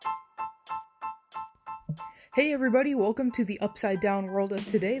Hey everybody, welcome to the Upside Down World of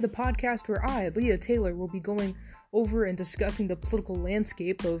Today, the podcast where I, Leah Taylor, will be going over and discussing the political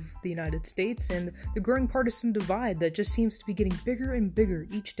landscape of the United States and the growing partisan divide that just seems to be getting bigger and bigger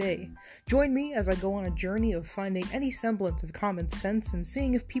each day. Join me as I go on a journey of finding any semblance of common sense and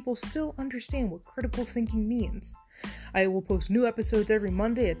seeing if people still understand what critical thinking means. I will post new episodes every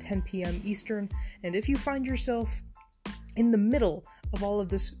Monday at 10 p.m. Eastern, and if you find yourself in the middle of all of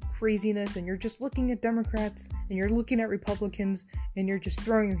this craziness and you're just looking at Democrats and you're looking at Republicans and you're just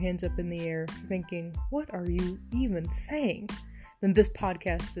throwing your hands up in the air thinking, what are you even saying? Then this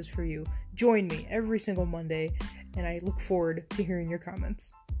podcast is for you. Join me every single Monday and I look forward to hearing your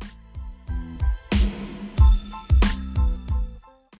comments.